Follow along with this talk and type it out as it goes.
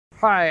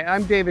Hi,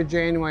 I'm David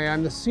Janeway.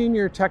 I'm the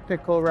Senior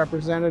Technical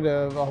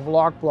Representative of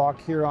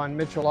Lock-Block here on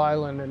Mitchell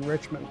Island in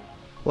Richmond.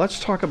 Let's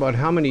talk about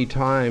how many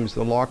times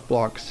the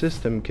Lock-Block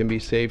system can be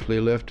safely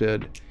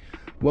lifted.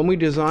 When we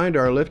designed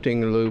our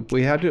lifting loop,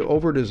 we had to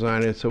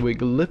over-design it so we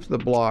could lift the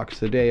blocks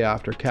the day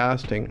after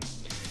casting.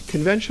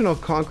 Conventional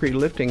concrete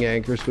lifting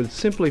anchors would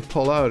simply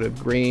pull out of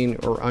green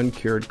or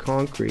uncured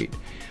concrete,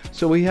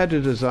 so we had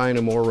to design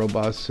a more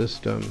robust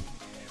system.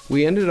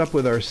 We ended up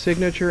with our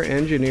signature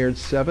engineered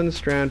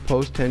 7-strand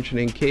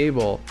post-tensioning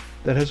cable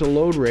that has a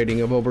load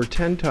rating of over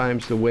 10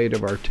 times the weight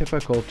of our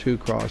typical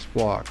 2-cross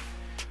block.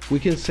 We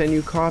can send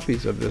you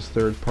copies of this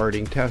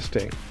third-party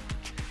testing.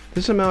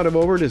 This amount of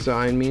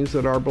over-design means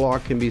that our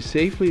block can be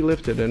safely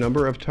lifted a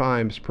number of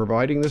times,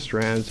 providing the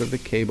strands of the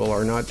cable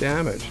are not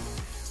damaged.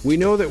 We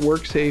know that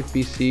WorkSafe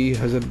BC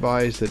has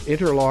advised that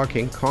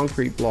interlocking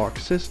concrete block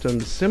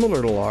systems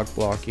similar to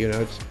Lock-Block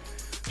units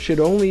should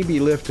only be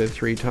lifted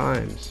 3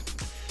 times.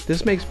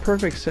 This makes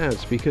perfect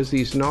sense because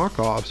these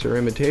knockoffs or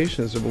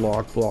imitations of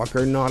Lock-Block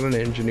are not an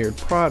engineered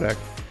product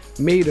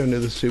made under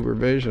the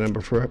supervision of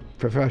a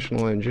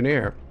professional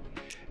engineer.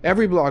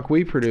 Every block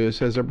we produce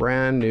has a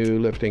brand new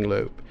lifting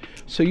loop,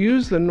 so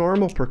use the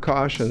normal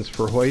precautions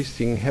for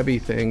hoisting heavy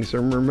things,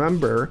 and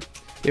remember,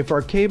 if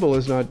our cable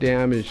is not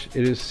damaged,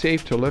 it is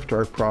safe to lift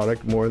our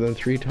product more than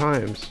 3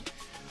 times.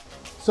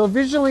 So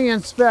visually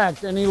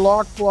inspect any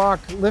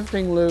Lock-Block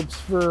lifting loops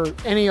for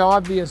any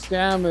obvious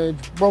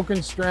damage,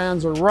 broken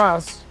strands, or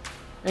rust,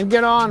 and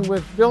get on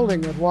with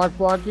building with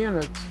Lock-Block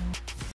units.